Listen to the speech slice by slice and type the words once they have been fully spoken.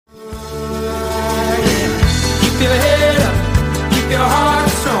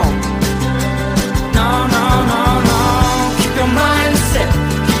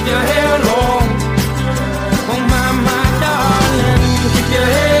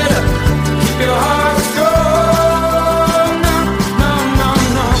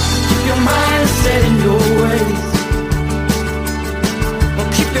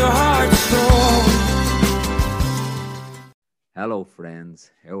Hello,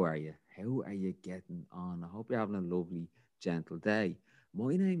 friends. How are you? How are you getting on? I hope you're having a lovely, gentle day.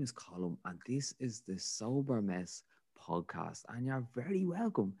 My name is Colin, and this is the Sober Mess podcast, and you're very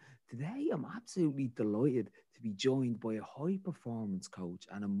welcome. Today, I'm absolutely delighted to be joined by a high performance coach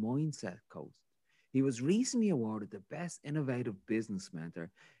and a mindset coach. He was recently awarded the Best Innovative Business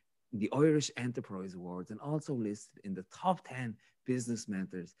Mentor in the Irish Enterprise Awards and also listed in the top 10 business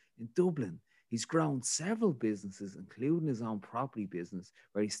mentors in Dublin. He's grown several businesses, including his own property business,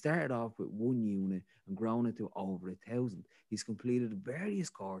 where he started off with one unit and grown it to over 1,000. He's completed various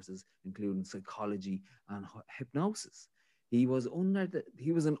courses, including psychology and hypnosis. He was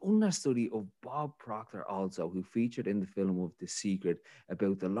an understudy of Bob Proctor also, who featured in the film of The Secret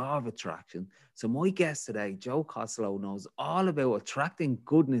about the law of attraction. So my guest today, Joe Costello, knows all about attracting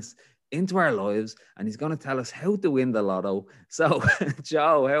goodness into our lives, and he's going to tell us how to win the lotto. So,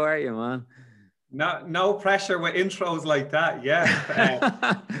 Joe, how are you, man? No pressure with intros like that. Yeah.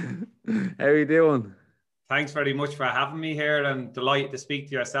 How are you doing? Thanks very much for having me here, and delighted to speak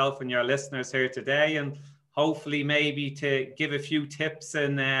to yourself and your listeners here today, and hopefully maybe to give a few tips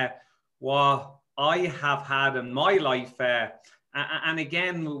in what I have had in my life. And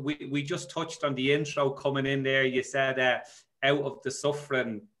again, we just touched on the intro coming in there. You said out of the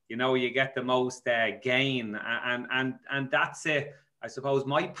suffering, you get the most gain, and that's it. I suppose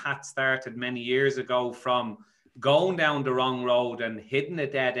my path started many years ago from going down the wrong road and hitting a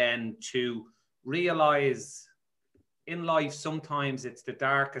dead end to realize in life sometimes it's the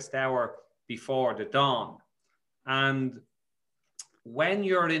darkest hour before the dawn. And when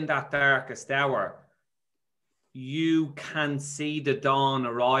you're in that darkest hour, you can see the dawn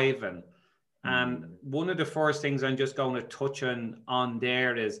arriving. And one of the first things I'm just going to touch on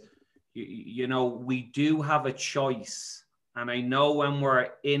there is, we do have a choice. And I know when we're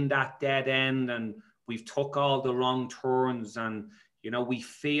in that dead end and we've took all the wrong turns and, we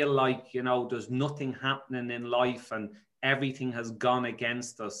feel like, there's nothing happening in life and everything has gone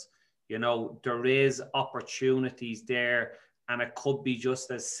against us. There is opportunities there, and it could be just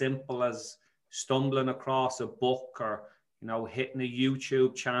as simple as stumbling across a book or, hitting a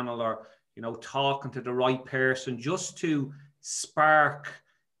YouTube channel or, talking to the right person just to spark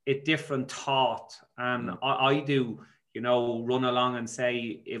a different thought. And I do, run along and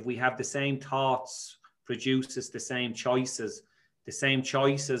say, if we have the same thoughts, produces the same choices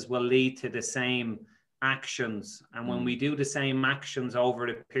will lead to the same actions. And when we do the same actions over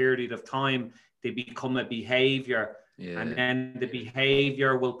a period of time, they become a behavior. Yeah. And then the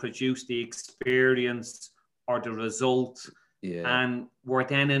behavior will produce the experience or the result. Yeah. And we're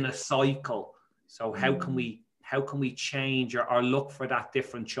then in a cycle. So how can we change or look for that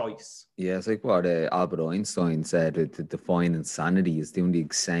different choice? Yeah, it's like what Albert Einstein said, to define insanity is doing the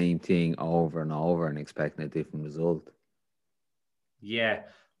same thing over and over and expecting a different result. Yeah,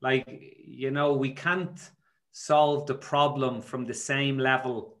 like, we can't solve the problem from the same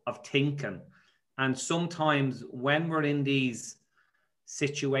level of thinking. And sometimes when we're in these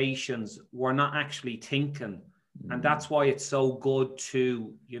situations, we're not actually thinking. And that's why it's so good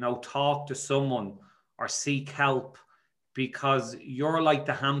to, talk to someone or seek help, because you're like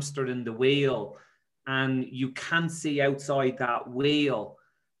the hamster in the wheel and you can't see outside that wheel.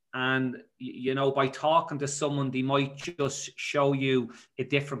 And, by talking to someone, they might just show you a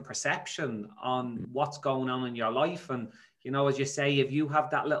different perception on what's going on in your life. And, as you say, if you have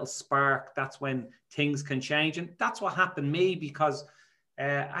that little spark, that's when things can change. And that's what happened to me, because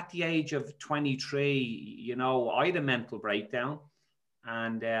at the age of 23, I had a mental breakdown.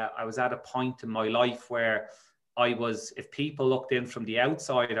 And I was at a point in my life where if people looked in from the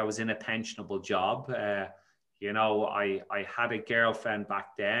outside, I was in a pensionable job. I had a girlfriend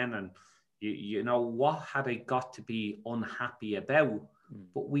back then, and what had I got to be unhappy about?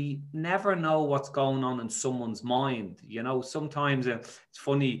 But we never know what's going on in someone's mind. Sometimes it's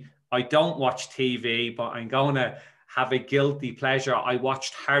funny. I don't watch TV, but I'm going to have a guilty pleasure. I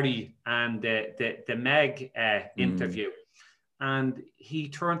watched Harry and the Meg interview, and he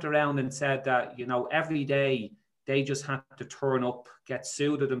turned around and said that, every day they just had to turn up, get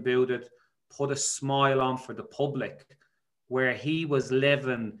suited and booted, put a smile on for the public, where he was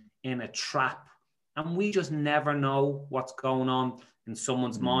living in a trap. And we just never know what's going on in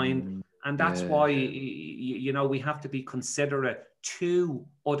someone's mind. And that's why, we have to be considerate to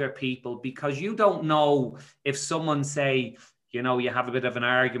other people, because you don't know if someone say, you have a bit of an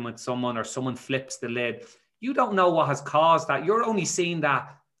argument with someone or someone flips the lid. You don't know what has caused that. You're only seeing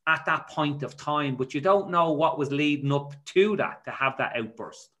that at that point of time, but you don't know what was leading up to that, to have that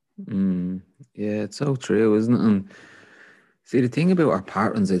outburst. Yeah, it's so true, isn't it? And See, the thing about our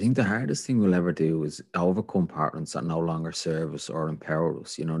patterns, I think the hardest thing we'll ever do is overcome patterns that no longer serve us or empower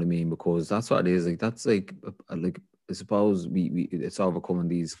us. You know what I mean? Because that's what it is. Like that's like I suppose we it's overcoming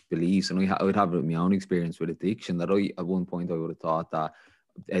these beliefs. And I would have my own experience with addiction. That I at one point I would have thought that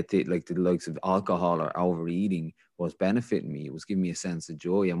like the likes of alcohol or overeating was benefiting me. It was giving me a sense of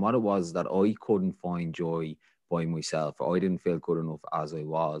joy. And what it was that I couldn't find joy by myself, or I didn't feel good enough as I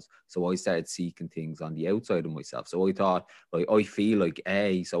was. So I started seeking things on the outside of myself. So I thought, like, I feel like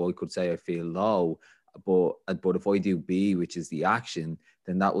A, so I could say I feel low. But if I do B, which is the action,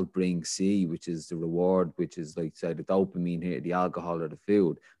 then that will bring C, which is the reward, which is like say the dopamine here, the alcohol or the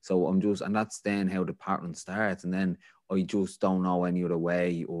food. So and that's then how the pattern starts. And then I just don't know any other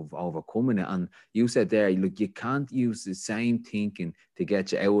way of overcoming it. And you said there, look, you can't use the same thinking to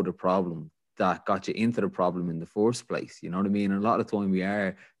get you out of the problem that got you into the problem in the first place. You know what I mean? And a lot of the time we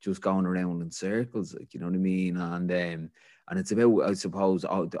are just going around in circles, like, you know what I mean? And it's about, I suppose,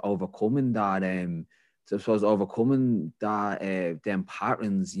 overcoming that. So I suppose overcoming that, them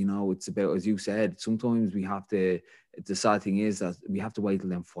patterns. You know, it's about, as you said, sometimes we have to. The sad thing is that we have to wait till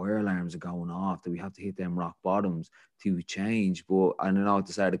them fire alarms are going off. That we have to hit them rock bottoms to change. But I know at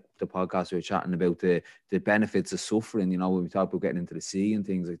the start of the podcast we were chatting about the benefits of suffering. You know, when we talk about getting into the sea and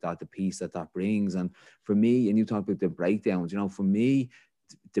things like that, the peace that that brings. And for me, and you talk about the breakdowns. You know, for me,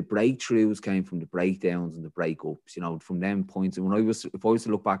 the breakthroughs came from the breakdowns and the breakups, you know, from them points. And if I was to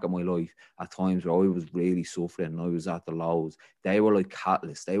look back at my life at times where I was really suffering and I was at the lows, they were like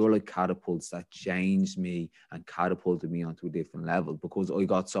catalysts. They were like catapults that changed me and catapulted me onto a different level, because I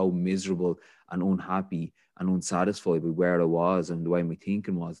got so miserable and unhappy and unsatisfied with where I was and the way my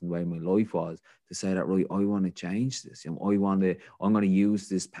thinking was and the way my life was, to say that, right, I want to change this. You know, I'm going to use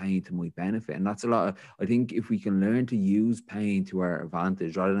this pain to my benefit. And that's a lot of, I think if we can learn to use pain to our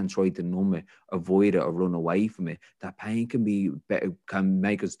advantage rather than try to numb it, avoid it, or run away from it, that pain can be better, can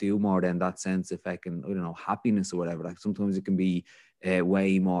make us do more than that sense of fucking, I don't know, happiness or whatever. Like sometimes it can be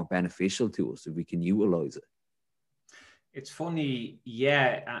way more beneficial to us if we can utilize it. It's funny,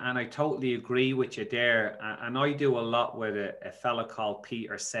 yeah, and I totally agree with you there. And I do a lot with a fella called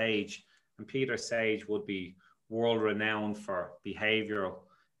Peter Sage, and Peter Sage would be world renowned for behavioral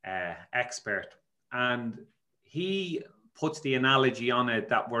expert. And he puts the analogy on it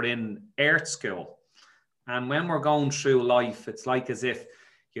that we're in art school. And when we're going through life, it's like as if,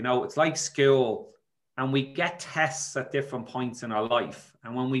 you know, it's like school, and we get tests at different points in our life.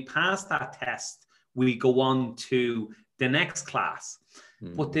 And when we pass that test, we go on to the next class.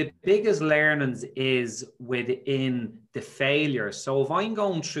 But the biggest learnings is within the failure. So if I'm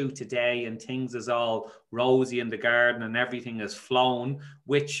going through today and things is all rosy in the garden and everything is flown,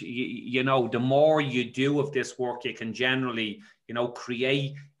 which, you know, the more you do of this work, you can generally, you know,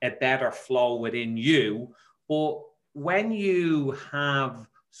 create a better flow within you. But when you have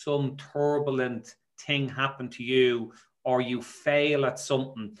some turbulent thing happen to you, or you fail at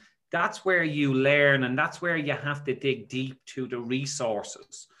something, that's where you learn, and that's where you have to dig deep to the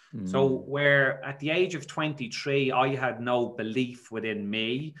resources. So where at the age of 23, I had no belief within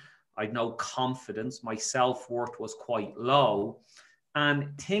me, I had no confidence, my self-worth was quite low, and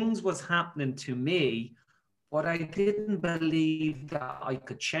things was happening to me, but I didn't believe that I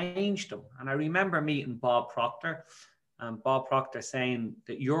could change them. And I remember meeting Bob Proctor, and Bob Proctor saying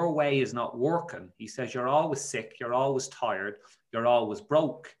that your way is not working. He says, you're always sick, you're always tired, you're always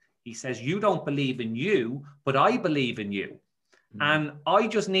broke. He says, you don't believe in you, but I believe in you. And I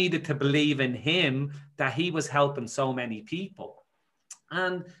just needed to believe in him, that he was helping so many people.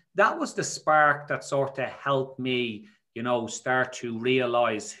 And that was the spark that sort of helped me, you know, start to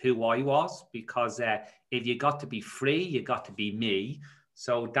realize who I was. Because if you got to be free, you got to be me.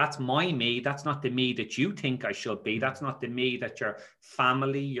 So that's my me. That's not the me that you think I should be. That's not the me that your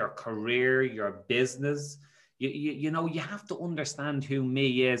family, your career, your business, you know, you have to understand who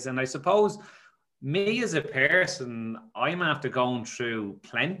me is. And I suppose me as a person, I'm after going through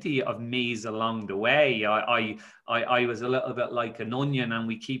plenty of me's along the way. I was a little bit like an onion, and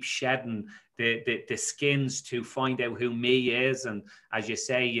we keep shedding the skins to find out who me is. And as you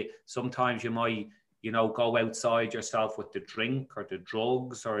say, sometimes you might, you know, go outside yourself with the drink or the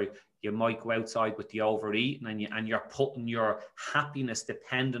drugs, or you might go outside with the overeating, and you're putting your happiness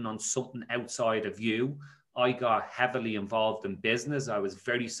dependent on something outside of you. I got heavily involved in business. I was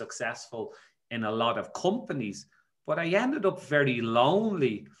very successful in a lot of companies, but I ended up very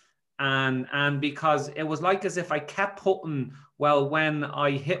lonely. And because it was like as if I kept putting, well, when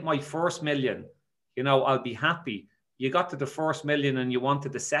I hit my first million, you know, I'll be happy. You got to the first million and you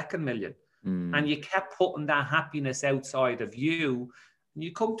wanted the second million. And you kept putting that happiness outside of you. And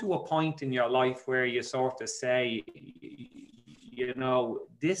you come to a point in your life where you sort of say, you know,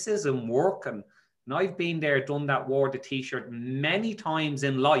 this isn't working. And I've been there, done that, wore the t-shirt many times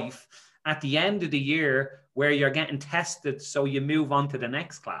in life at the end of the year where you're getting tested so you move on to the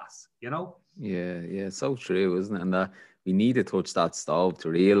next class, you know? Yeah, so true, isn't it? And that we need to touch that stove to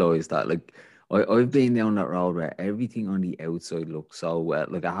realize that, like, I've been down that road where everything on the outside looks so well.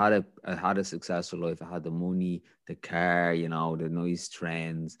 Like, I had a successful life. I had the money, the car, you know, the nice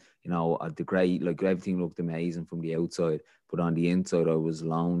trends, you know, the great, like, everything looked amazing from the outside. But on the inside, I was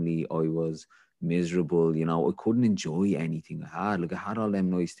lonely. I was miserable. You know, I couldn't enjoy anything I had. Like, I had all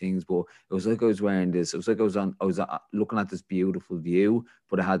them nice things, but it was like I was wearing this. It was like I was looking at this beautiful view,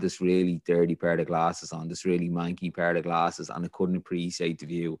 but I had this really dirty pair of glasses on, this really manky pair of glasses, and I couldn't appreciate the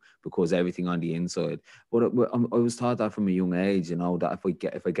view because everything on the inside. But I was taught that from a young age, you know, that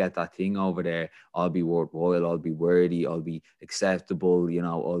if I get that thing over there, I'll be worthwhile, I'll be worthy, I'll be acceptable, you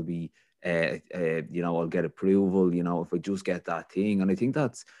know, I'll be. You know, I'll get approval. You know, if I just get that thing, and I think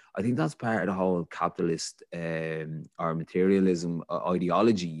that's part of the whole capitalist or materialism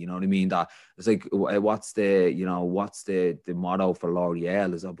ideology. You know what I mean? That it's like, what's the, you know, what's the motto for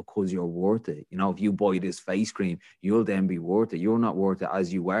L'Oreal? Is that because you're worth it? You know, if you buy this face cream, you'll then be worth it. You're not worth it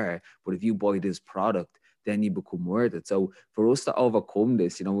as you were, but if you buy this product, then you become worth it. So for us to overcome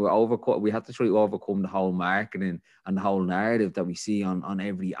this, you know, we have to try to overcome the whole marketing and the whole narrative that we see on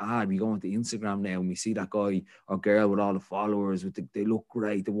every ad. We go onto Instagram now and we see that guy or girl with all the followers, they look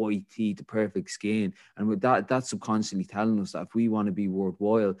great, the white teeth, the perfect skin. And with that, that's subconsciously telling us that if we want to be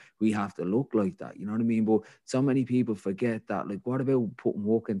worthwhile, we have to look like that. You know what I mean? But so many people forget that. Like, what about putting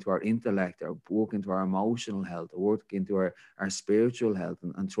work into our intellect, or work into our emotional health, or work into our spiritual health,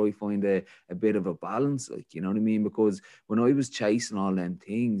 and try to find a bit of a balance, like, you know what I mean? Because when I was chasing all them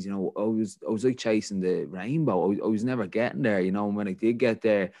things, you know, I was like chasing the rainbow. I was never getting there, you know. And when I did get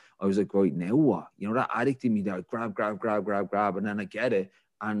there, I was like, right, now what? You know, that addict in me there, grab, and then I get it,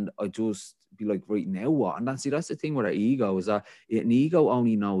 and I just be like, right, now what? And that's the thing with our ego, is that an ego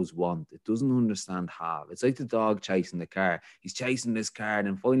only knows want. It doesn't understand have. It's like the dog chasing the car. He's chasing this car, and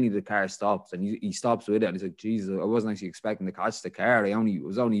then finally the car stops, and he stops with it, and he's like, Jesus, I wasn't actually expecting to catch the car. I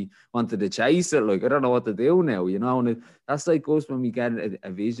was only wanted to chase it. Like, I don't know what to do now, you know. And that's like us when we get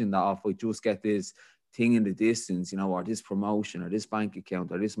a vision that, if I just get this thing in the distance, you know, or this promotion, or this bank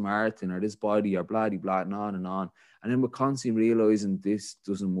account, or this marathon, or this body, or blah, blah, and on and on. And then we're constantly realizing this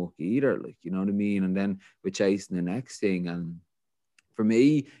doesn't work either, like, you know what I mean? And then we're chasing the next thing. And for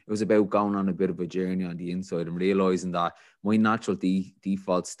me, it was about going on a bit of a journey on the inside and realizing that my natural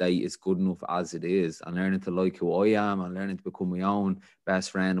default state is good enough as it is, and learning to like who I am, and learning to become my own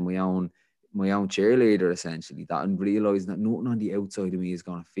best friend and my own cheerleader, essentially. That, and realizing that nothing on the outside of me is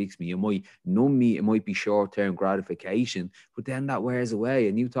going to fix me. It might numb me, it might be short-term gratification, but then that wears away.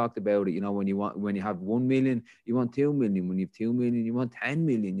 And you talked about it, you know, when you have 1 million, you want 2 million. When you have 2 million, you want 10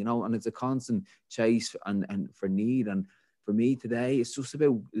 million, you know. And it's a constant chase and for need. And for me today, it's just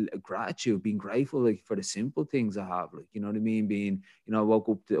about gratitude, being grateful, like, for the simple things I have, like, you know what I mean? Being, you know,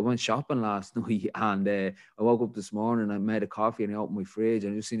 I went shopping last night, and I woke up this morning, and I made a coffee, and I opened my fridge,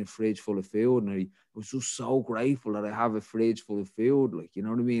 and I just seen a fridge full of food, and I was just so grateful that I have a fridge full of food, like, you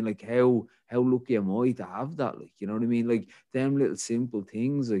know what I mean? Like, how lucky am I to have that, like, you know what I mean? Like, them little simple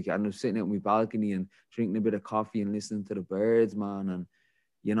things, like, and I'm sitting out on my balcony and drinking a bit of coffee and listening to the birds, man. And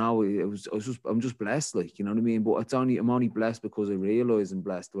you know, I'm just blessed, like, you know what I mean? But I'm only blessed because I realize I'm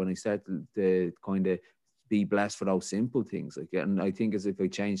blessed when I start to kind of be blessed for those simple things. Like, and I think as if I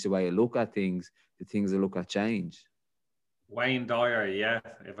change the way I look at things, the things I look at change. Wayne Dyer, yeah.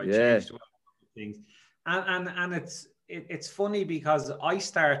 If I Yeah. change the way I look at things, and it's funny because I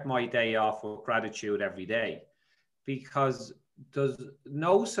start my day off with gratitude every day, because there's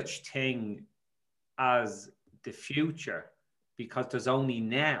no such thing as the future, because there's only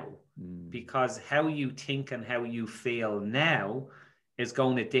now. Because how you think and how you feel now is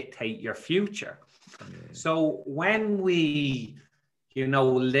going to dictate your future. So when we, you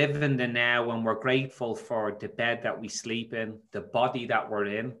know, live in the now, and we're grateful for the bed that we sleep in, the body that we're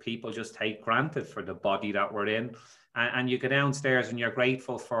in, people just take granted for the body that we're in. And you go downstairs and you're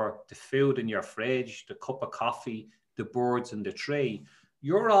grateful for the food in your fridge, the cup of coffee, the birds in the tree.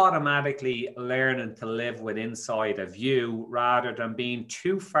 You're automatically learning to live with inside of you, rather than being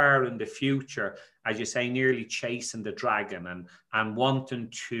too far in the future, as you say, nearly chasing the dragon and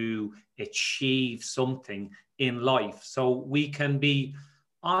wanting to achieve something in life. So we can be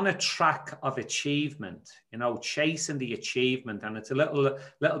on a track of achievement, you know, chasing the achievement. And it's a little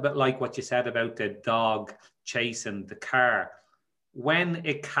bit like what you said about the dog chasing the car. When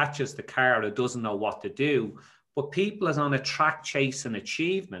it catches the car, it doesn't know what to do. But people is on a track chasing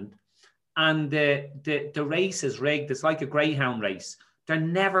achievement, and the race is rigged. It's like a greyhound race. They're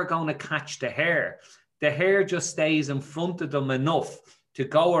never going to catch the hare. The hare just stays in front of them enough to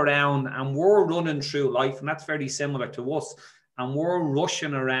go around, and we're running through life, and that's very similar to us. And we're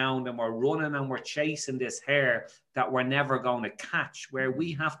rushing around and we're running and we're chasing this hare that we're never going to catch, where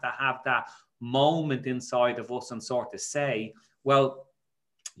we have to have that moment inside of us and sort of say, well,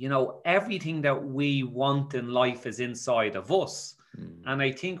 you know, everything that we want in life is inside of us. And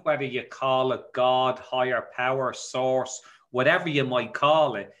I think whether you call it God, higher power, source, whatever you might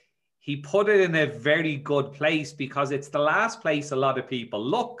call it, he put it in a very good place, because it's the last place a lot of people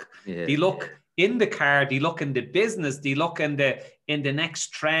look. They look in the car, they look in the business, they look in the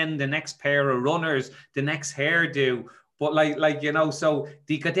next trend, the next pair of runners, the next hairdo. But like you know, so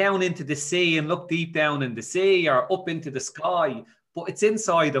they go down into the sea and look deep down in the sea, or up into the sky, but it's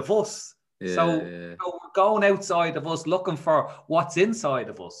inside of us. So we're going outside of us looking for what's inside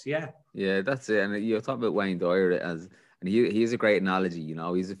of us. Yeah, that's it. And you're talking about Wayne Dyer as, and he's a great analogy, you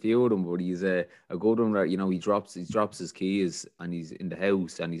know. He's a few of them, but he's a good one where, you know, he drops his keys and he's in the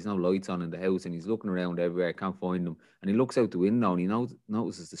house and he's no lights on in the house and he's looking around everywhere, can't find them. And he looks out the window and he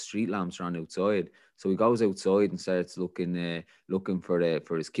notices the street lamps are on outside. So he goes outside and starts looking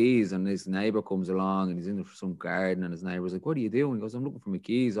for his keys, and his neighbor comes along and he's in some garden, and his neighbor's like, "What are you doing?" He goes, "I'm looking for my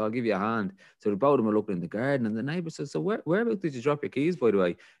keys. I'll give you a hand." So the both of them are looking in the garden, and the neighbor says, "So whereabouts did you drop your keys, by the way?"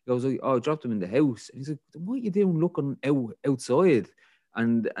 He goes, "Oh, I dropped them in the house." And he's like, "What are you doing looking outside?"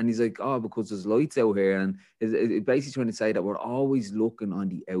 And he's like, "Oh, because there's lights out here." And it basically trying to say that we're always looking on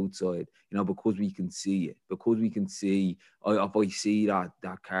the outside, you know, because we can see it, because we can see, if I see that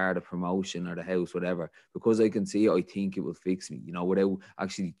car, the promotion or the house, whatever, because I can see it, I think it will fix me, you know, without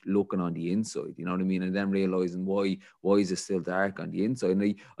actually looking on the inside, you know what I mean? And then realizing why is it still dark on the inside?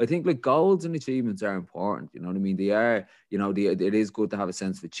 And I think like goals and achievements are important, you know what I mean? They are, you know, it is good to have a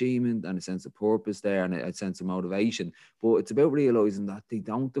sense of achievement and a sense of purpose there, and a sense of motivation, but it's about realizing that they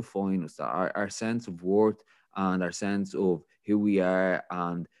don't define us, that our sense of worth and our sense of who we are,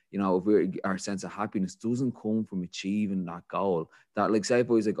 and, you know, if our sense of happiness doesn't come from achieving that goal. That, like, say if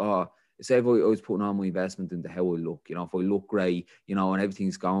I was like, say if I was putting all my investment into how I look, you know, if I look great, you know, and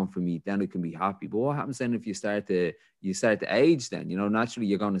everything's going for me, then I can be happy. But what happens then if you start to age? Then, you know, naturally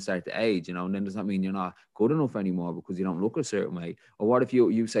you're going to start to age, you know, and then does that mean you're not good enough anymore because you don't look a certain way? Or what if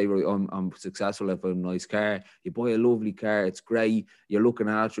you say, right, I'm successful, if I have a nice car, you buy a lovely car, it's great, you're looking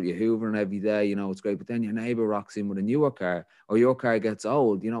after it, you're hoovering every day, you know, it's great, but then your neighbor rocks in with a newer car, or your car gets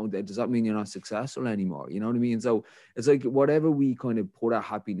old, you know, does that mean you're not successful anymore? You know what I mean? So it's like whatever we kind of put our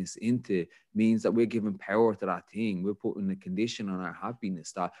happiness into means that we're giving power to that thing. We're putting a condition on our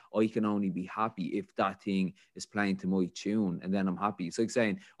happiness that I can only be happy if that thing is playing to my tune, and then I'm happy. It's like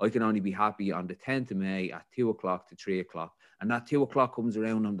saying I can only be happy on the 10th of May at 2 o'clock to 3 o'clock. And that 2 o'clock comes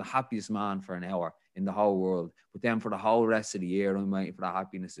around, I'm the happiest man for an hour in the whole world. But then for the whole rest of the year, I'm waiting for that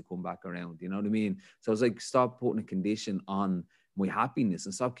happiness to come back around. You know what I mean? So it's like, stop putting a condition on my happiness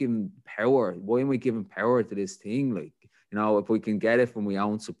and stop giving power. Why am I giving power to this thing? Like, you know, if we can get it from my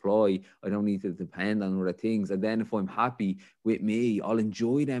own supply, I don't need to depend on other things. And then if I'm happy with me, I'll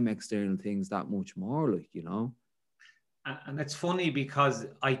enjoy them external things that much more, like, you know. And it's funny because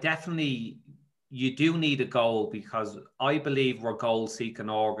you do need a goal, because I believe we're goal-seeking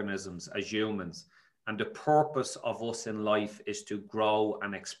organisms as humans. And the purpose of us in life is to grow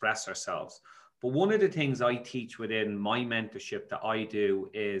and express ourselves. But one of the things I teach within my mentorship that I do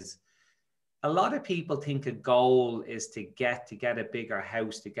is, a lot of people think a goal is to get a bigger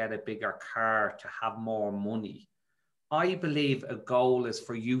house, to get a bigger car, to have more money. I believe a goal is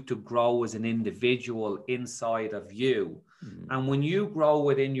for you to grow as an individual inside of you. And when you grow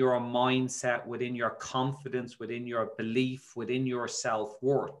within your mindset, within your confidence, within your belief, within your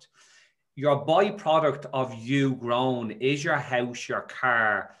self-worth, your byproduct of you growing is your house, your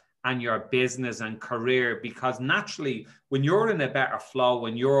car, and your business and career. Because naturally, when you're in a better flow,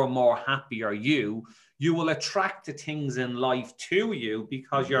 when you're more happier, you will attract the things in life to you,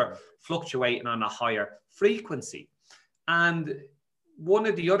 because you're fluctuating on a higher frequency. And one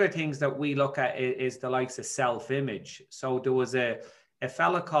of the other things that we look at is the likes of self-image. So there was a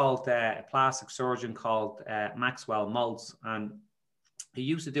fella called, a plastic surgeon called Maxwell Maltz, and he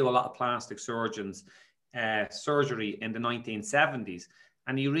used to do a lot of plastic surgery in the 1970s.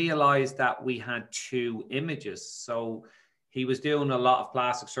 And he realized that we had two images. So he was doing a lot of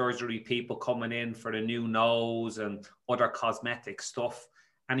plastic surgery, people coming in for a new nose and other cosmetic stuff.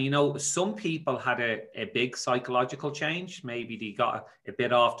 And, you know, some people had a big psychological change. Maybe they got a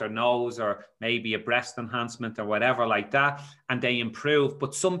bit off their nose, or maybe a breast enhancement or whatever like that, and they improved.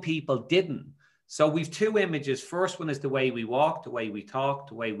 But some people didn't. So we've two images. First one is the way we walk, the way we talk,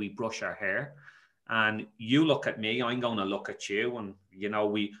 the way we brush our hair. And you look at me, I'm going to look at you, and you know,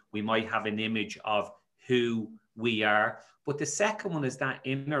 we might have an image of who we are. But the second one is that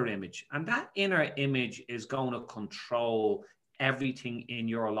inner image, and that inner image is going to control everything in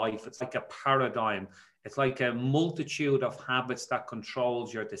your life. It's like a paradigm. It's like a multitude of habits that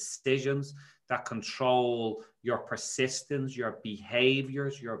controls your decisions, that control your persistence, your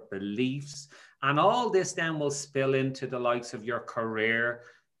behaviors, your beliefs. And all this then will spill into the likes of your career,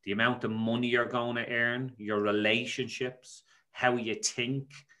 the amount of money you're going to earn, your relationships, how you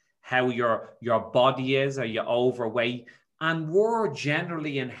think, how your body is. Are you overweight? And we're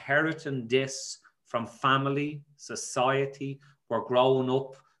generally inheriting this from family, society. We're growing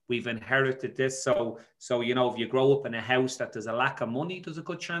up, we've inherited this. So, you know, if you grow up in a house that there's a lack of money, there's a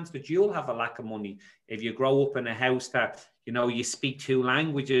good chance that you'll have a lack of money. If you grow up in a house that, you know, you speak two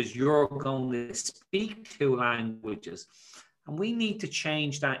languages, you're going to speak two languages. And we need to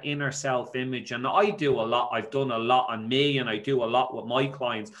change that inner self-image. And I do a lot. I've done a lot on me, and I do a lot with my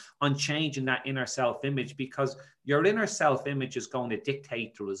clients on changing that inner self-image, because your inner self-image is going to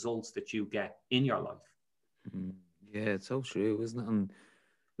dictate the results that you get in your life. Yeah, it's so true, isn't it? And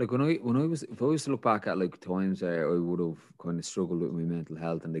like when I was, if I was to look back at like times where I would have kind of struggled with my mental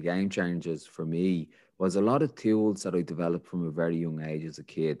health, and the game changers for me was a lot of tools that I developed from a very young age as a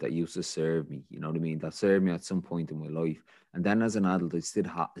kid that used to serve me. You know what I mean? That served me at some point in my life. And then as an adult, I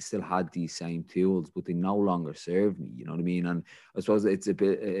still had these same tools, but they no longer serve me. You know what I mean? And I suppose it's a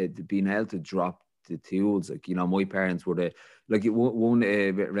bit being able to drop the tools. Like, you know, my parents were the like one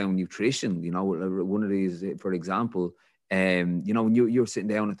around nutrition. You know, one of these, for example. You know, when you're sitting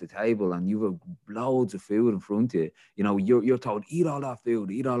down at the table and you have loads of food in front of you, you know, you're told, eat all that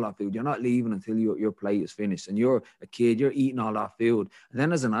food, eat all that food. You're not leaving until your plate is finished. And you're a kid, you're eating all that food. And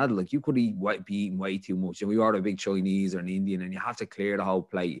then as an adult, like, you could be eating way too much. And we are a big Chinese or an Indian, and you have to clear the whole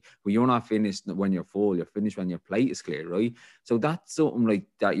plate. But you're not finished when you're full. You're finished when your plate is clear, right? So that's something like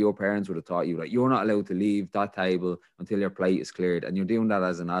that your parents would have taught you. Like, you're not allowed to leave that table until your plate is cleared. And you're doing that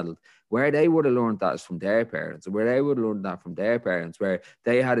as an adult. Where they would have learned that is from their parents, or where they would have learned that from their parents, where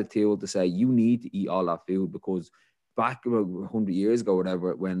they had a tool to say, you need to eat all that food, because back about 100 years ago,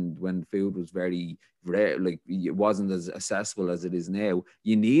 whatever, when food was very rare, like it wasn't as accessible as it is now,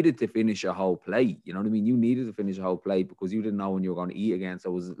 you needed to finish a whole plate. You know what I mean? You needed to finish a whole plate because you didn't know when you were going to eat again. So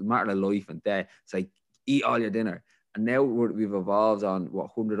it was a matter of life and death. It's like, eat all your dinner. And now we've evolved on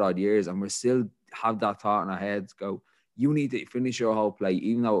 100 odd years, and we still have that thought in our heads, go, you need to finish your whole plate,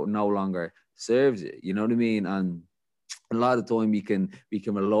 even though it no longer serves it. You know what I mean? And a lot of the time we can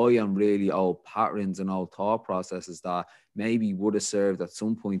rely on really old patterns and old thought processes that maybe would have served at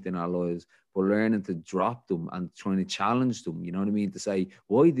some point in our lives, but learning to drop them and trying to challenge them. You know what I mean? To say,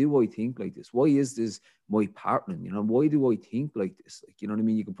 why do I think like this? Why is this my pattern? You know, why do I think like this? Like, you know what I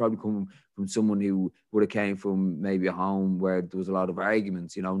mean? You could probably come from someone who would have came from maybe a home where there was a lot of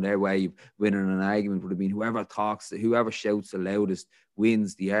arguments. You know, and their way of winning an argument would have been whoever shouts the loudest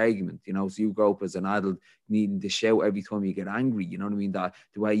wins the argument. You know, so you grow up as an adult needing to shout every time you get angry. You know what I mean? That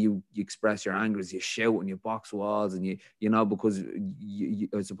the way you express your anger is you shout and you box walls, and you know, because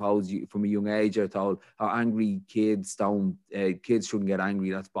I suppose from a young age you're told how angry kids shouldn't get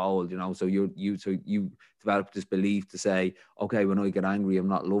angry. That's bold, you know. So you develop this belief to say, okay, when I get angry, I'm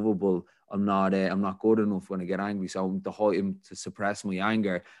not lovable. I'm not good enough when I get angry. So I'm to suppress my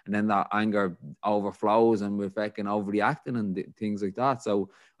anger, and then that anger overflows, and we're fucking overreacting and things like that. So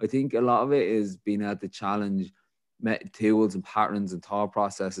I think a lot of it is being able to challenge tools and patterns and thought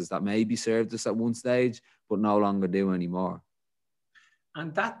processes that maybe served us at one stage, but no longer do anymore.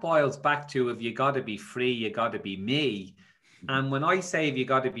 And that boils back to, if you got to be free, you got to be me. And when I say if you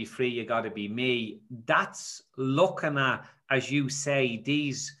got to be free, you got to be me, that's looking at, as you say,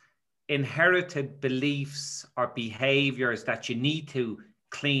 these inherited beliefs or behaviors that you need to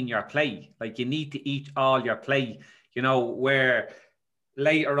clean your plate. Like, you need to eat all your plate, you know, where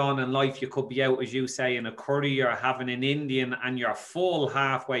later on in life you could be out, as you say, in a curry or having an Indian, and you're full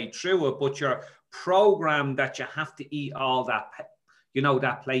halfway through it, but you're programmed that you have to eat all that, you know,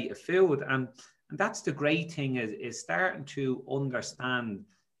 that plate of food. And that's the great thing, is starting to understand,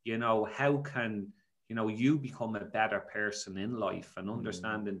 you know, how can, you know, you become a better person in life, and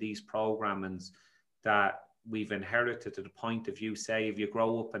understanding these programmings that we've inherited, to the point of view, say, if you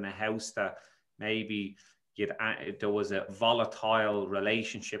grow up in a house that maybe there was a volatile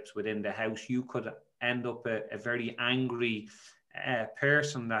relationships within the house, you could end up a very angry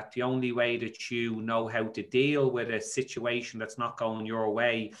person, that the only way that you know how to deal with a situation that's not going your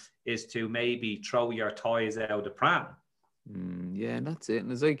way is to maybe throw your toys out of the pram. Yeah, and that's it.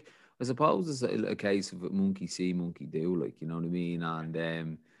 And it's like, I suppose it's a case of monkey see, monkey do, like, you know what I mean?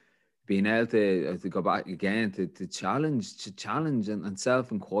 And being able to go back again to challenge and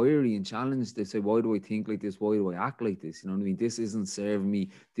self-inquiry and challenge to say, why do I think like this? Why do I act like this? You know what I mean? This isn't serving me.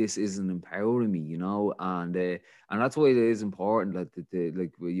 This isn't empowering me, you know? And that's why it is important that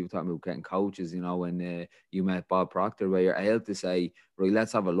like you were talking about getting coaches, you know, when you met Bob Proctor, where you're able to say, right,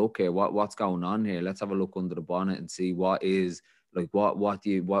 let's have a look here. What's going on here? Let's have a look under the bonnet and see what is like what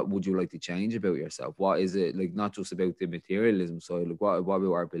would you like to change about yourself? What is it like? Not just about the materialism side, like what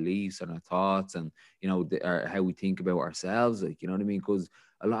about our beliefs and our thoughts, and you know how we think about ourselves, like, you know what I mean? Because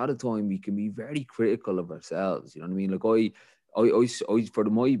a lot of time we can be very critical of ourselves, you know what I mean? Like for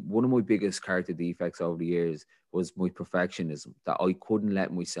my one of my biggest character defects over the years was my perfectionism, that I couldn't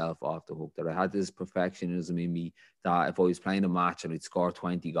let myself off the hook, that I had this perfectionism in me, that if I was playing a match and I'd score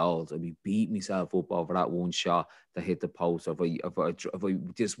 20 goals, I'd be beating myself up over that one shot that hit the post. If I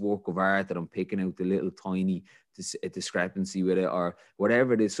just work of art that I'm picking out the little tiny discrepancy with it, or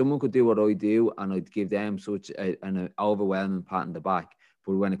whatever it is, someone could do what I do and I'd give them such an overwhelming pat in the back.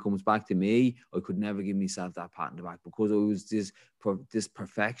 But when it comes back to me, I could never give myself that pat in the back, because it was this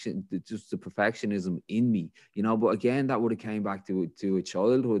perfection, just the perfectionism in me, you know. But again, that would have came back to a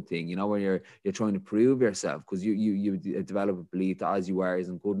childhood thing, you know, when you're trying to prove yourself, because you develop a belief that as you are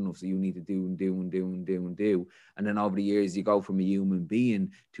isn't good enough, so you need to do and do and do and do and do. And then over the years, you go from a human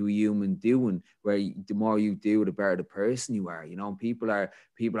being to a human doing, where the more you do, the better the person you are, you know. People are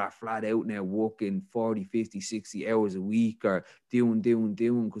flat out now working 40, 50, 60 hours a week, or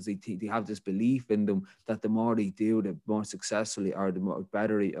doing, because they have this belief in them that the more they do, the more successfully or the more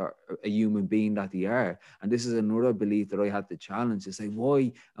better a human being that they are. And this is another belief that I had to challenge, to say,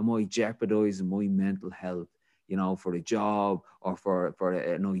 why am I jeopardizing my mental health, you know, for a job or for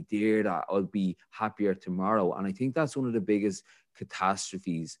an idea that I'll be happier tomorrow? And I think that's one of the biggest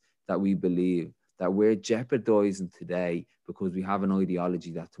catastrophes, that we believe that we're jeopardizing today because we have an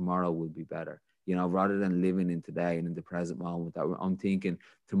ideology that tomorrow will be better, you know, rather than living in today and in the present moment. That I'm thinking,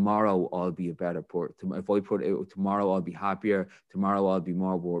 tomorrow I'll be a better person. If I put it, tomorrow I'll be happier, tomorrow I'll be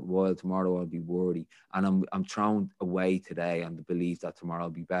more worthwhile, tomorrow I'll be worthy. And I'm thrown away today on the belief that tomorrow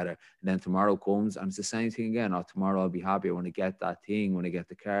will be better. And then tomorrow comes and it's the same thing again. Oh, tomorrow I'll be happier when I get that thing, when I get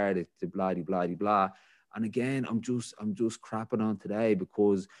the car, the blah, blah, blah, blah. And again, I'm just crapping on today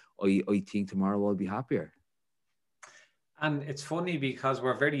because I think tomorrow I'll be happier. And it's funny because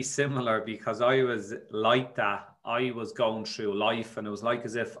we're very similar, because I was like that. I was going through life and it was like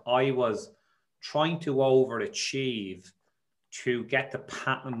as if I was trying to overachieve to get the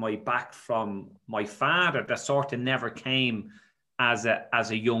pat on my back from my father that sort of never came as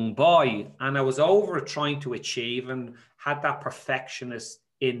a young boy. And I was over trying to achieve and had that perfectionist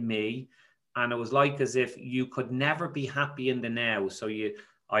in me. And it was like as if you could never be happy in the now. So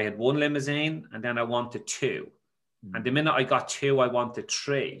I had one limousine and then I wanted two. And the minute I got two, I wanted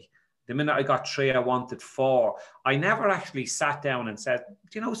three. The minute I got three, I wanted four. I never actually sat down and said,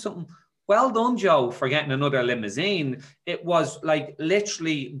 do you know something? Well done, Joe, for getting another limousine. It was like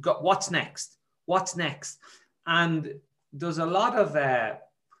literally, what's next? What's next? And there's a lot of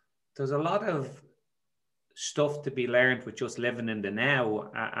stuff to be learned with just living in the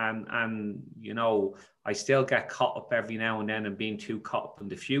now. And you know, I still get caught up every now and then and being too caught up in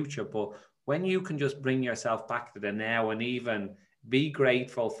the future. But when you can just bring yourself back to the now and even be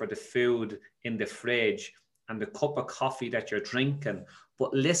grateful for the food in the fridge and the cup of coffee that you're drinking,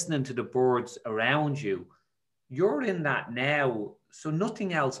 but listening to the birds around you, you're in that now. So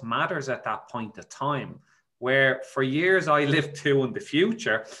nothing else matters at that point of time. Where for years I lived to in the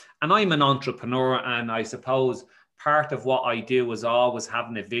future, and I'm an entrepreneur, and I suppose part of what I do is always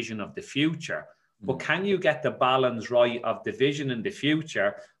having a vision of the future. But can you get the balance right of the vision in the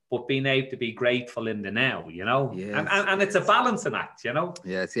future, but being able to be grateful in the now, you know? Yes. And it's a balancing act, you know?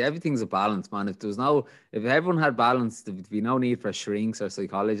 Yeah, see, everything's a balance, man. If everyone had balance, there'd be no need for shrinks or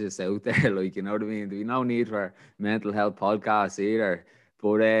psychologists out there, like, you know what I mean? There'd be no need for mental health podcasts either.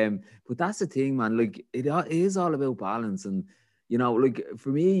 But that's the thing, man. Like, it is all about balance. And, you know, like, for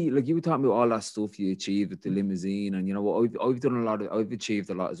me, like, you were talking about all that stuff you achieved with the limousine, and, you know what, I've achieved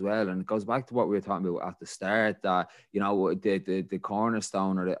a lot as well. And it goes back to what we were talking about at the start, that, you know, the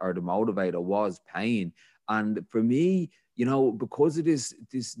cornerstone or the motivator was pain. And for me, you know, because of this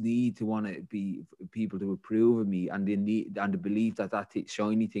need to want to be people to approve of me, and the need and the belief that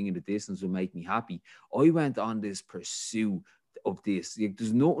shiny thing in the distance will make me happy, I went on this pursuit of this. Like,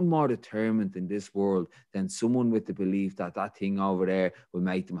 there's nothing more determined in this world than someone with the belief that that thing over there will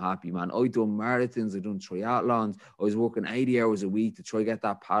make them happy, man. I done marathons, I done triathlons. I was working 80 hours a week to try get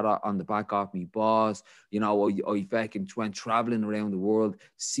that pat on the back off me boss. You know, I fucking went traveling around the world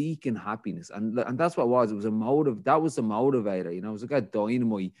seeking happiness, and that's what it was. It was a motive. That was the motivator. You know, it was like a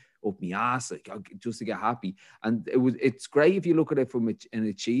dynamite up my ass, like just to get happy. And it's great if you look at it from an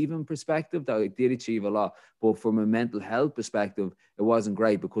achieving perspective, that I did achieve a lot. But from a mental health perspective, it wasn't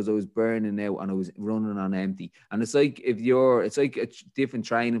great because I was burning out and I was running on empty. And it's like it's like a different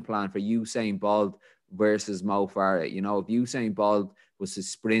training plan for Usain Bolt versus Mo Farah. You know, if Usain Bolt was to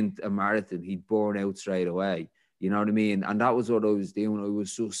sprint a marathon, he'd burn out straight away. You know what I mean? And that was what I was doing. I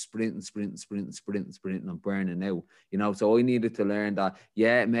was just sprinting, and burning out. You know, so I needed to learn that.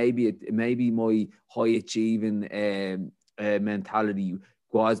 Yeah, maybe my high achieving mentality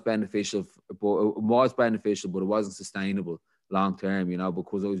was beneficial, but it wasn't sustainable long term. You know,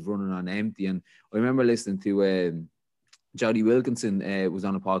 because I was running on empty. And I remember listening to Jody Wilkinson was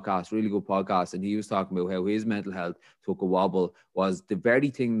on a podcast, really good podcast, and he was talking about how his mental health took a wobble. Was the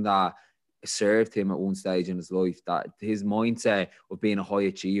very thing that served him at one stage in his life, that his mindset of being a high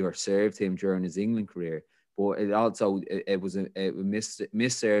achiever served him during his England career. But it also it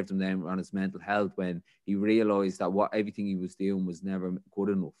misserved him then on his mental health when he realized that everything he was doing was never good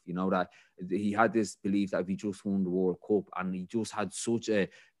enough. You know, that he had this belief that if he just won the World Cup, and he just had such a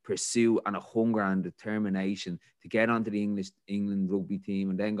pursuit and a hunger and determination to get onto the England rugby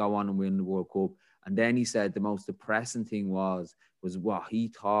team and then go on and win the World Cup. And then he said the most depressing thing was what he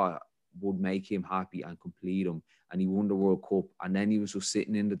thought would make him happy and complete him, and he won the World Cup, and then he was just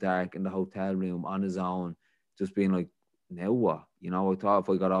sitting in the dark in the hotel room on his own, just being like, now what? You know, I thought if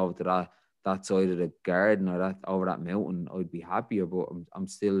I got over to that side of the garden or that over that mountain, I'd be happier, but I'm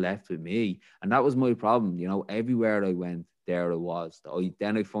still left with me. And that was my problem. You know, everywhere I went, there I was.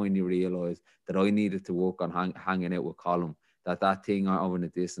 Then I finally realized that I needed to work on hanging out with Colm, that thing over in the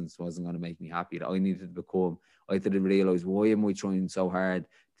distance wasn't going to make me happy, that I had to realize, why am I trying so hard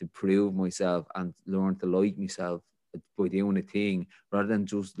to prove myself and learn to like myself by doing a thing, rather than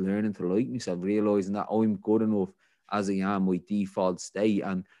just learning to like myself, realizing that I'm good enough as I am, my default state.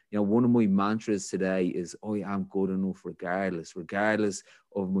 And you know, one of my mantras today is I am good enough regardless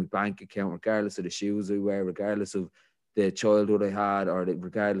of my bank account, regardless of the shoes I wear, regardless of the childhood I had, or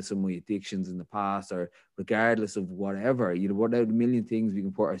regardless of my addictions in the past, or regardless of whatever, you know, whatever million things we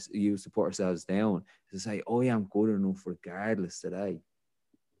can use to put ourselves down, to say I am good enough regardless today.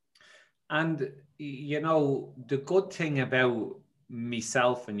 And, you know, the good thing about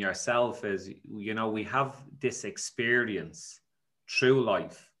myself and yourself is, you know, we have this experience through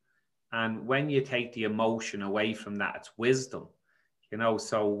life. And when you take the emotion away from that, it's wisdom, you know.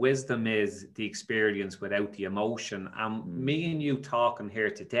 So wisdom is the experience without the emotion. And me and you talking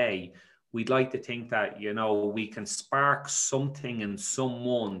here today, we'd like to think that, you know, we can spark something in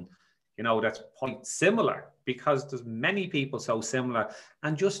someone, you know, that's quite similar, because there's many people so similar.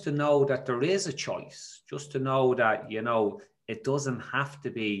 And just to know that there is a choice, just to know that, you know, it doesn't have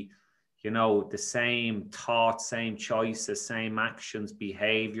to be, you know, the same thoughts, same choices, same actions,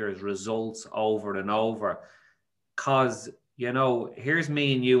 behaviors, results over and over. Because, you know, here's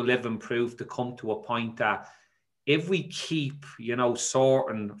me and you living proof to come to a point that if we keep, you know,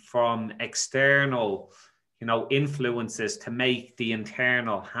 sorting from external, you know, influences to make the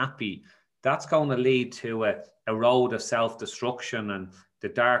internal happy, that's going to lead to a road of self-destruction and the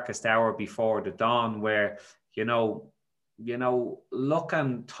darkest hour before the dawn, where, you know, look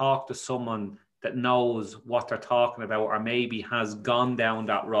and talk to someone that knows what they're talking about, or maybe has gone down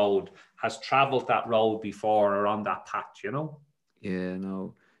that road, has traveled that road before, or on that path, you know? Yeah,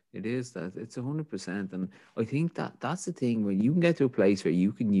 no, it is that. It's 100%. And I think that's the thing, when you can get to a place where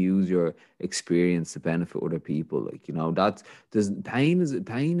you can use your experience to benefit other people. Like, you know, pain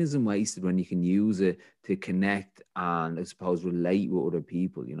isn't wasted when you can use it to connect and, I suppose, relate with other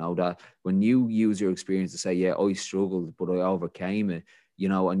people. You know, that when you use your experience to say, yeah, I struggled, but I overcame it, you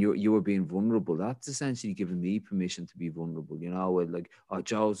know, and you were being vulnerable, that's essentially giving me permission to be vulnerable, you know. And like, oh,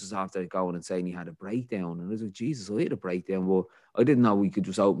 Joe's was after going and saying he had a breakdown, and I was like, Jesus, I had a breakdown. Well, I didn't know we could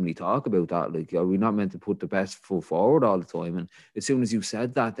just openly talk about that. Like, are we not meant to put the best foot forward all the time? And as soon as you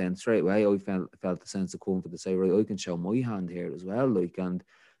said that, then straight away I felt the sense of comfort to say, right, I can show my hand here as well. Like, and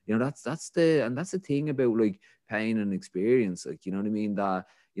you know, that's the thing about like pain and experience. Like, you know what I mean? That,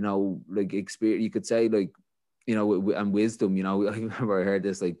 you know, like experience, you could say, like, you know, and wisdom, you know, I remember I heard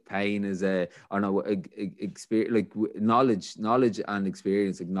this, like, pain is experience, like knowledge and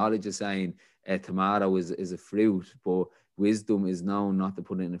experience. Like, knowledge is saying a tomato is a fruit, but wisdom is known not to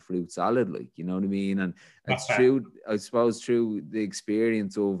put it in a fruit salad, like, you know what I mean? And it's true, I suppose, through the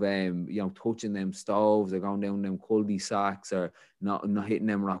experience of touching them stoves or going down them cul-de-sacs or not hitting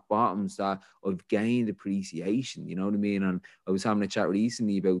them rock bottoms, that I've gained appreciation, you know what I mean? And I was having a chat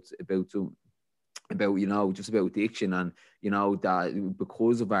recently about just about addiction, and that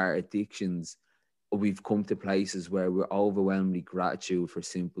because of our addictions, we've come to places where we're overwhelmingly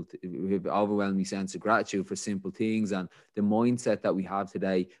we have overwhelming sense of gratitude for simple things. And the mindset that we have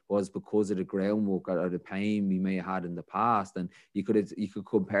today was because of the groundwork or the pain we may have had in the past. And you could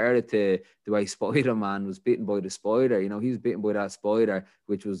compare it to the way Spider-Man was bitten by the spider. He was bitten by that spider,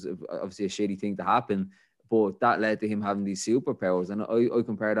 which was obviously a shitty thing to happen, but that led to him having these superpowers. And I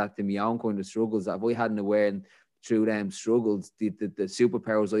compare that to my own kind of struggles, that if I hadn't awareness through them struggles, the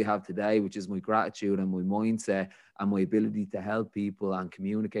superpowers I have today, which is my gratitude and my mindset and my ability to help people and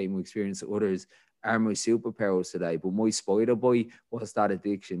communicate my experience to others, are my superpowers today. But my spider boy was that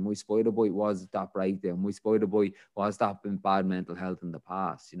addiction. My spider boy was that breakdown. My spider boy was that bad mental health in the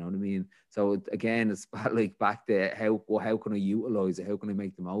past. You know what I mean? So again, it's like back to how can I utilize it? How can I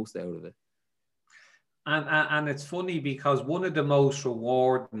make the most out of it? And it's funny because one of the most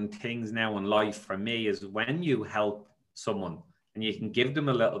rewarding things now in life for me is when you help someone and you can give them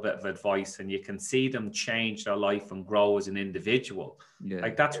a little bit of advice and you can see them change their life and grow as an individual. Yeah.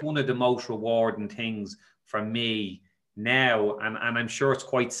 Like that's one of the most rewarding things for me now. And I'm sure it's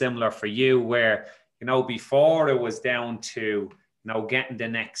quite similar for you, where, before it was down to, getting the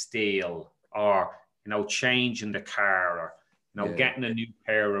next deal or, changing the car or, getting a new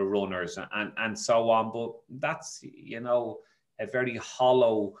pair of runners and so on. But that's, a very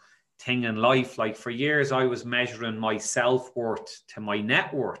hollow thing in life. Like for years, I was measuring my self-worth to my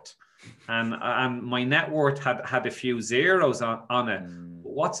net worth. And my net worth had a few zeros on it.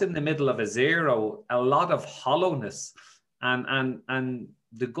 What's in the middle of a zero? A lot of hollowness. And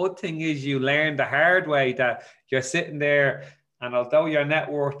the good thing is you learn the hard way that you're sitting there, and although your net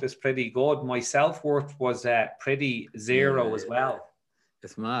worth is pretty good, my self-worth was pretty zero as well.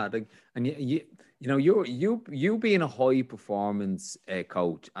 It's mad. Like, and you being a high performance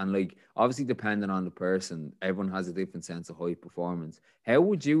coach, and like obviously depending on the person, everyone has a different sense of high performance. How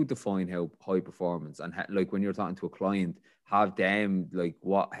would you define high performance? And like when you're talking to a client, have them like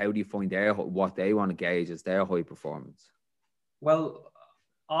how do you find what they want to gauge as their high performance? Well,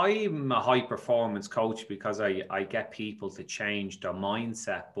 I'm a high performance coach because I get people to change their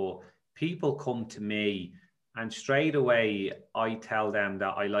mindset, but people come to me and straight away I tell them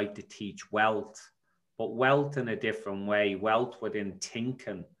that I like to teach wealth, but wealth in a different way, wealth within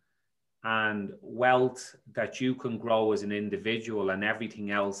thinking and wealth that you can grow as an individual and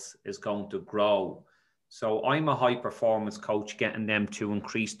everything else is going to grow. So I'm a high performance coach, getting them to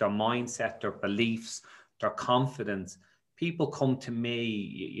increase their mindset, their beliefs, their confidence. People come to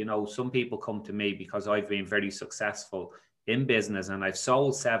me, some people come to me because I've been very successful in business and I've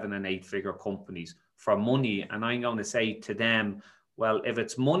sold 7 and 8 figure companies for money. And I'm going to say to them, well, if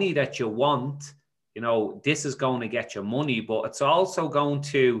it's money that you want, this is going to get you money, but it's also going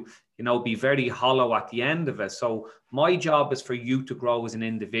to, be very hollow at the end of it. So my job is for you to grow as an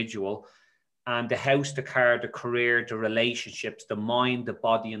individual, and the house, the car, the career, the relationships, the mind, the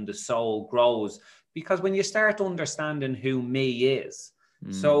body, and the soul grows. Because when you start understanding who me is,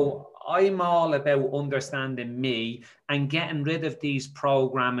 so I'm all about understanding me and getting rid of these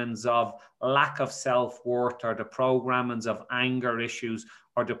programmings of lack of self-worth, or the programmings of anger issues,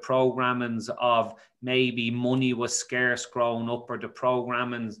 or the programmings of maybe money was scarce growing up, or the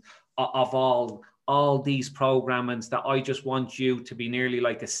programmings of all these programmings that I just want you to be nearly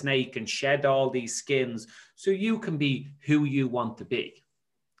like a snake and shed all these skins so you can be who you want to be.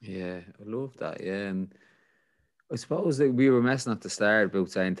 Yeah, I love that. Yeah. And I suppose that we were messing at the start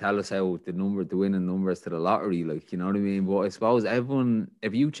about saying, tell us how the winning numbers to the lottery, like, you know what I mean? But I suppose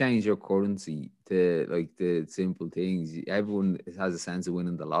if you change your currency to like the simple things, everyone has a sense of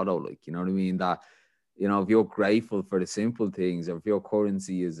winning the lotto, like, you know what I mean? That, if you're grateful for the simple things, or if your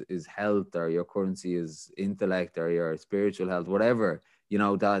currency is health, or your currency is intellect, or your spiritual health, whatever,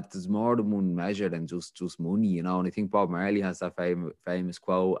 that there's more than one measure than just money, and I think Bob Marley has that famous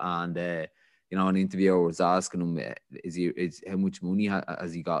quote, and an interviewer was asking him, is how much money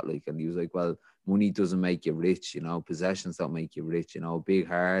has he got, like, and he was like, well, money doesn't make you rich, possessions don't make you rich, a big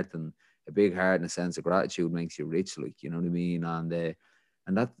heart and a sense of gratitude makes you rich, like, you know what I mean?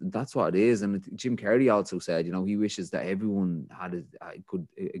 And that's what it is. And Jim Carrey also said, he wishes that everyone could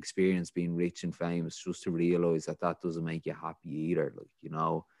experience being rich and famous, just to realize that doesn't make you happy either.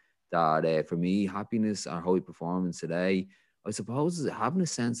 Like, that for me, happiness or high performance today, I suppose, is having a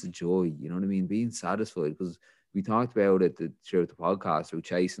sense of joy, you know what I mean? Being satisfied, because we talked about it throughout the podcast, through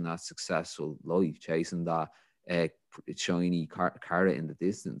chasing that successful life, chasing that uh, shiny carrot in the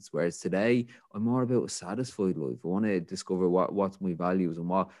distance. Whereas today, I'm more about a satisfied life. I want to discover what's my values and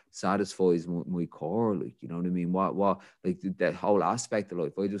what satisfies my core. Like, you know what I mean? What like the whole aspect of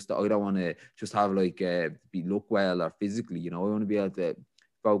life. I don't want to just have like be look well or physically. You know, I want to be able to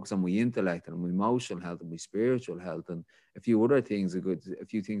focus on my intellect and my emotional health and my spiritual health and a few other things, a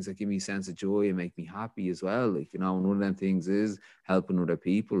few things that give me a sense of joy and make me happy as well. Like, you know, and one of them things is helping other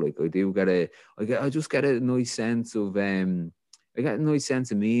people. Like, I just get a nice sense of I get a nice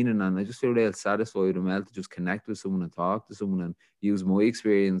sense of meaning, and I just feel real satisfied and well to just connect with someone and talk to someone and use my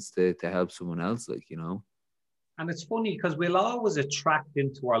experience to help someone else. Like, you know. And it's funny because we'll always attract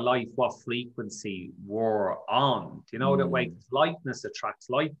into our life what frequency we're on. Do you know that way? Mm, Likeness attracts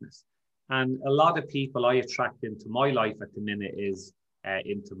likeness. And a lot of people I attract into my life at the minute is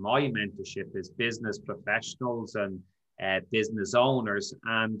into my mentorship is business professionals and business owners.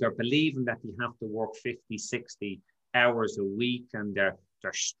 And they're believing that they have to work 50, 60 hours a week, and they're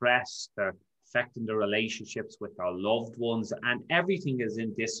stressed, they're affecting their relationships with their loved ones, and everything is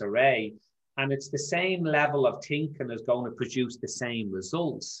in disarray. And it's the same level of thinking is going to produce the same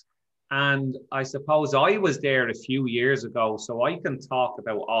results. And I suppose I was there a few years ago, so I can talk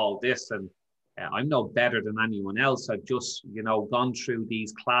about all this. And I'm no better than anyone else. I've just, gone through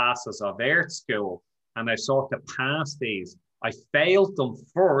these classes of Earth School, and I sort of passed these. I failed them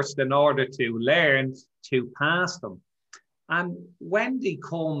first in order to learn to pass them. And when they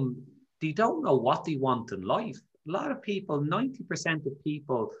come, they don't know what they want in life. A lot of people, 90% of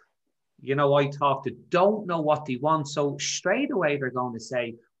people, I talk to don't know what they want. So straight away, they're going to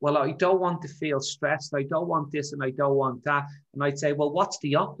say, well, I don't want to feel stressed. I don't want this and I don't want that. And I'd say, well, what's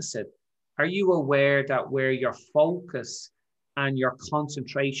the opposite? Are you aware that where your focus and your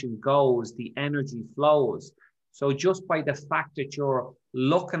concentration goes, the energy flows? So just by the fact that you're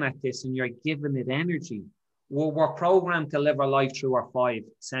looking at this and you're giving it energy, we're programmed to live our life through our five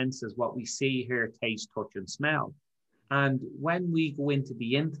senses, what we see, hear, taste, touch, and smell. And when we go into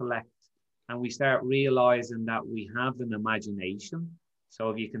the intellect, and we start realizing that we have an imagination. So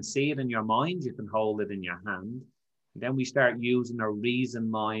if you can see it in your mind, you can hold it in your hand. And then we start using our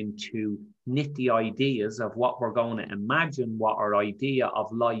reason mind to knit the ideas of what we're going to imagine, what our idea of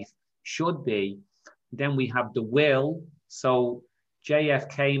life should be. Then we have the will. So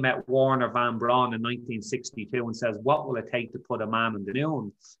JFK met Warner Van Braun in 1962 and says, what will it take to put a man on the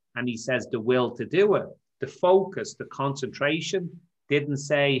moon? And he says the will to do it, the focus, the concentration. Didn't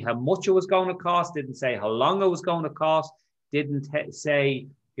say how much it was going to cost, didn't say how long it was going to cost, didn't say,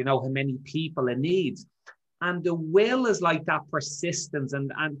 how many people it needs. And the will is like that persistence.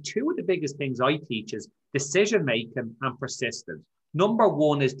 And two of the biggest things I teach is decision-making and persistence. Number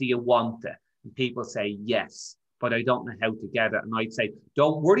one is, do you want it? And people say, yes, but I don't know how to get it. And I'd say,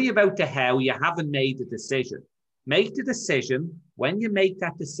 don't worry about the how, you haven't made the decision. Make the decision. When you make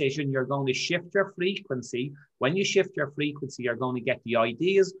that decision, you're going to shift your frequency. When you shift your frequency, you're going to get the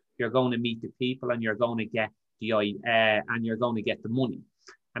ideas, you're going to meet the people, and you're going to get the money.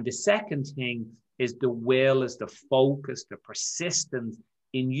 And the second thing is the will, is the focus, the persistence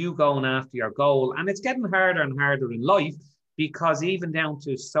in you going after your goal. And it's getting harder and harder in life, because even down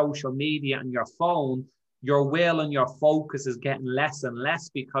to social media and your phone, your will and your focus is getting less and less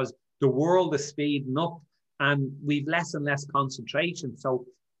because the world is speeding up. And we've less and less concentration. So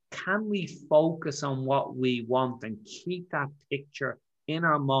can we focus on what we want and keep that picture in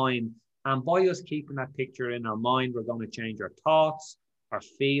our mind? And by us keeping that picture in our mind, we're going to change our thoughts, our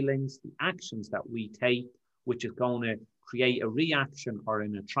feelings, the actions that we take, which is going to create a reaction or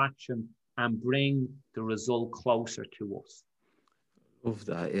an attraction and bring the result closer to us. Love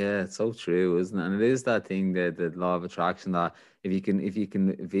that. Yeah, it's so true, isn't it? And it is that thing, that the law of attraction, that if you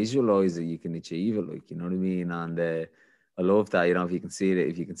can visualize it, you can achieve it. Like, you know what I mean? And I love that. If you can see it,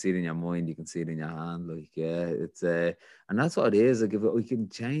 if you can see it in your mind, you can see it in your hand. Like, yeah, it's and that's what it is. Like, if we can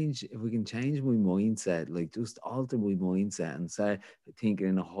change my mindset, like just alter my mindset and say thinking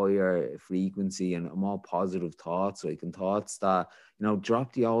in a higher frequency and more positive thoughts, like, and thoughts that,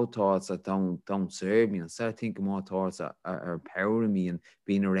 drop the old thoughts that don't serve me, and start thinking more thoughts that are empowering me, and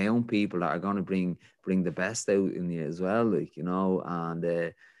being around people that are going to bring the best out in you as well, like,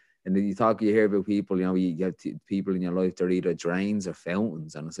 and then you hear about people, you get people in your life, they're either drains or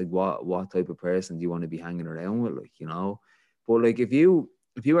fountains. And it's like, what type of person do you want to be hanging around with? Like, but like, if you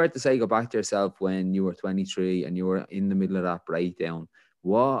were to say, go back to yourself when you were 23 and you were in the middle of that breakdown,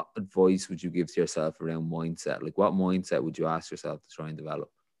 what advice would you give to yourself around mindset? Like, what mindset would you ask yourself to try and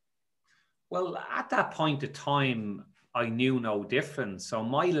develop? Well, at that point of time, I knew no difference. So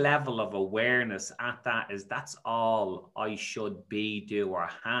my level of awareness at that is that's all I should be, do, or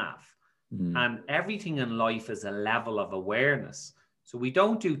have. Mm. And everything in life is a level of awareness. So we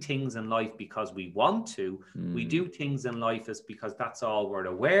don't do things in life because we want to. We do things in life is because that's all we're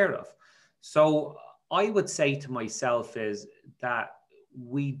aware of. So I would say to myself is that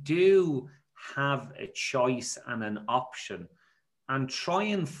we do have a choice and an option, and try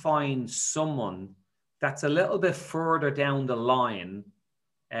and find someone that's a little bit further down the line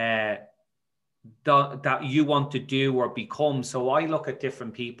uh, that you want to do or become. So I look at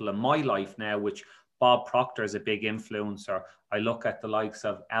different people in my life now, which Bob Proctor is a big influencer. I look at the likes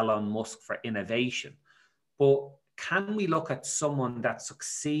of Elon Musk for innovation. But can we look at someone that's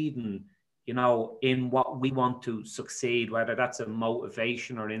succeeding, you know, in what we want to succeed, whether that's a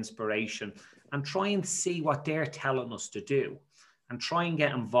motivation or inspiration, and try and see what they're telling us to do, and try and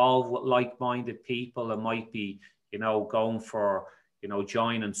get involved with like-minded people that might be, you know, going for, you know,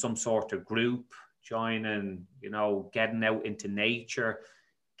 joining some sort of group, joining, you know, getting out into nature,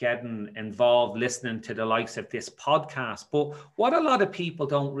 getting involved, listening to the likes of this podcast. But what a lot of people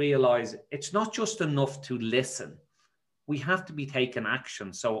don't realize, it's not just enough to listen. We have to be taking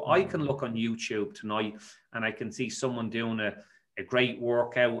action. So I can look on YouTube tonight and I can see someone doing a great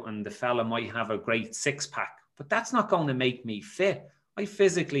workout, and the fella might have a great six pack, but that's not going to make me fit. I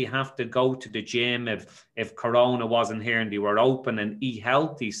physically have to go to the gym if Corona wasn't here and they were open, and eat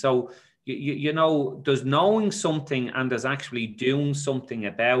healthy. So you know, there's knowing something and there's actually doing something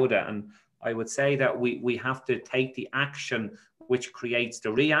about it. And I would say that we have to take the action, which creates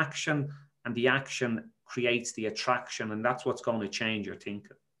the reaction, and the action creates the attraction. And that's what's going to change your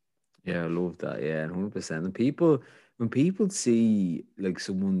thinking. Yeah, I love that. Yeah, 100%. And people, when people see like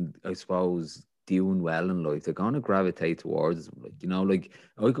someone, I suppose, doing well in life, they're gonna gravitate towards them. Like, you know, like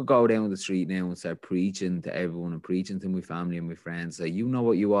I could go down the street now and start preaching to everyone and preaching to my family and my friends, say, you know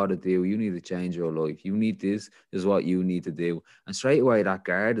what you ought to do, you need to change your life. You need this is what you need to do. And straight away that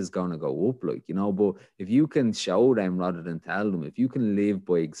guard is gonna go up, like, you know. But if you can show them rather than tell them, if you can live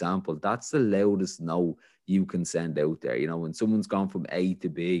by example, that's the loudest no you can send out there. You know, when someone's gone from A to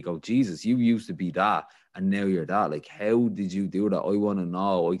B, go, Jesus, you used to be that and now you're that. Like, how did you do that? I want to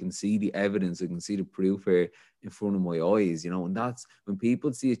know. I can see the evidence, I can see the proof here in front of my eyes, you know. And that's when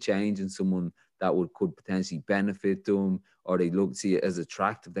people see a change in someone that could potentially benefit them, or they see it as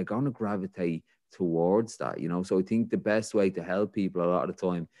attractive, they're going to gravitate towards that, you know. So I think the best way to help people a lot of the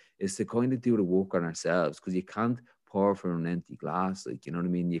time is to kind of do the work on ourselves, because you can't pour from an empty glass, like, you know what I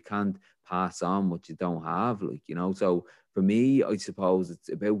mean. You can't pass on what you don't have, like, you know. So for me, I suppose it's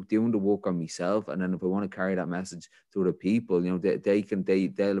about doing the work on myself, and then if I want to carry that message to other people, you know,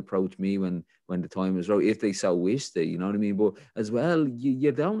 they'll approach me when the time is right, if they so wish to, you know what I mean. But as well,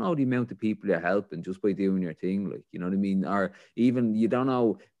 you don't know the amount of people you're helping just by doing your thing, like, you know what I mean. Or even you don't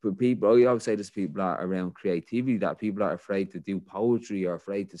know, for people, I always say there's people are around creativity, that people are afraid to do poetry, or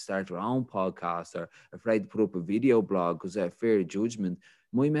afraid to start their own podcast, or afraid to put up a video blog because they're fear of judgment.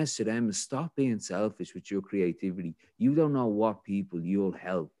 My message to them is stop being selfish with your creativity. You don't know what people you'll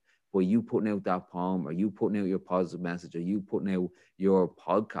help by you putting out that poem, or you putting out your positive message, or you putting out your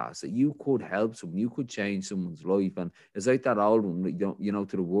podcast, that you could help someone, you could change someone's life. And it's like that old one, you know,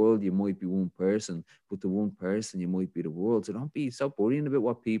 to the world, you might be one person, but to one person, you might be the world. So stop worrying about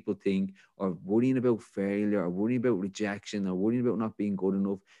what people think, or worrying about failure, or worrying about rejection, or worrying about not being good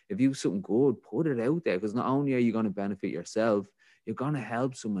enough. If you have something good, put it out there, because not only are you going to benefit yourself, you're going to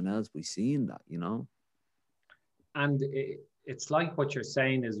help someone else by seeing that, you know? And it's like what you're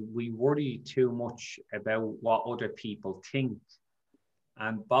saying is we worry too much about what other people think.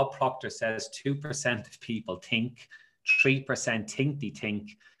 And Bob Proctor says 2% of people think, 3% think they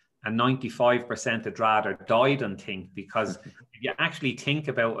think, and 95% would rather die than think. Because if you actually think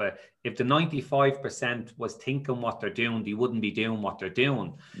about it, if the 95% was thinking what they're doing, they wouldn't be doing what they're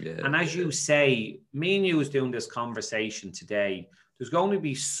doing. Yeah. And as you say, me and you was doing this conversation today, there's going to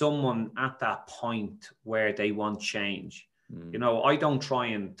be someone at that point where they want change. You know, I don't try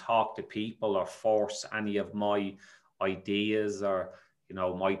and talk to people or force any of my ideas or, you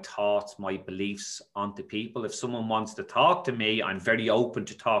know, my thoughts, my beliefs onto people. If someone wants to talk to me, I'm very open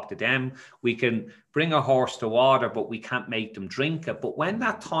to talk to them. We can bring a horse to water, but we can't make them drink it. But when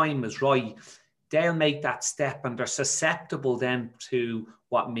that time is right, they'll make that step, and they're susceptible then to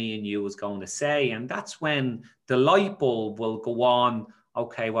what me and you is going to say. And that's when the light bulb will go on.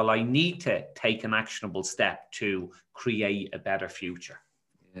 Okay, well, I need to take an actionable step to create a better future.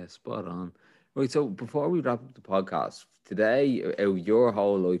 Yeah, spot on. Right, so before we wrap up the podcast today, your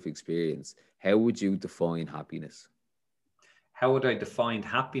whole life experience, how would you define happiness? How would I define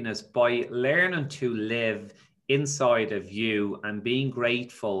happiness? By learning to live inside of you and being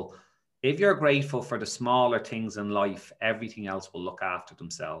grateful. If you're grateful for the smaller things in life, everything else will look after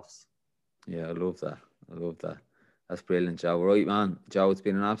themselves. Yeah, I love that. I love that. That's brilliant, Joe. Right, man. Joe, it's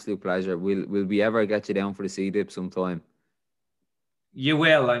been an absolute pleasure. Will we ever get you down for the sea dip sometime? You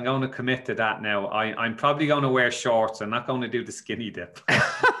will. I'm going to commit to that now. I'm probably going to wear shorts. I'm not going to do the skinny dip.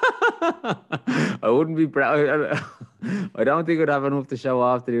 I wouldn't be proud. I don't think I'd have enough to show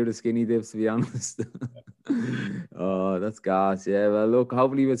off to do the skinny dips, to be honest. Oh, that's gas. Yeah, well, look,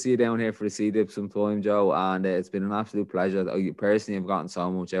 hopefully we'll see you down here for the sea dip sometime, Joe. And it's been an absolute pleasure. Personally, I've gotten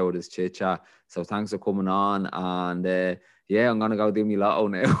so much out of this chit chat. So thanks for coming on. And yeah, I'm going to go do my lotto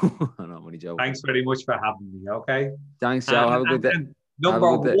now. I'm only joking. Thanks very much for having me. Okay. Thanks, Joe. Have a good day.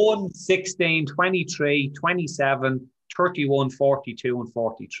 Number 1, 16, 23, 27, 31, 42, and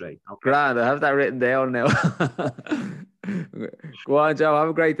 43. Okay. Grand, I have that written down now. Go on, Joe. Have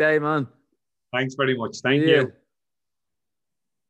a great day, man. Thanks very much. Thank you.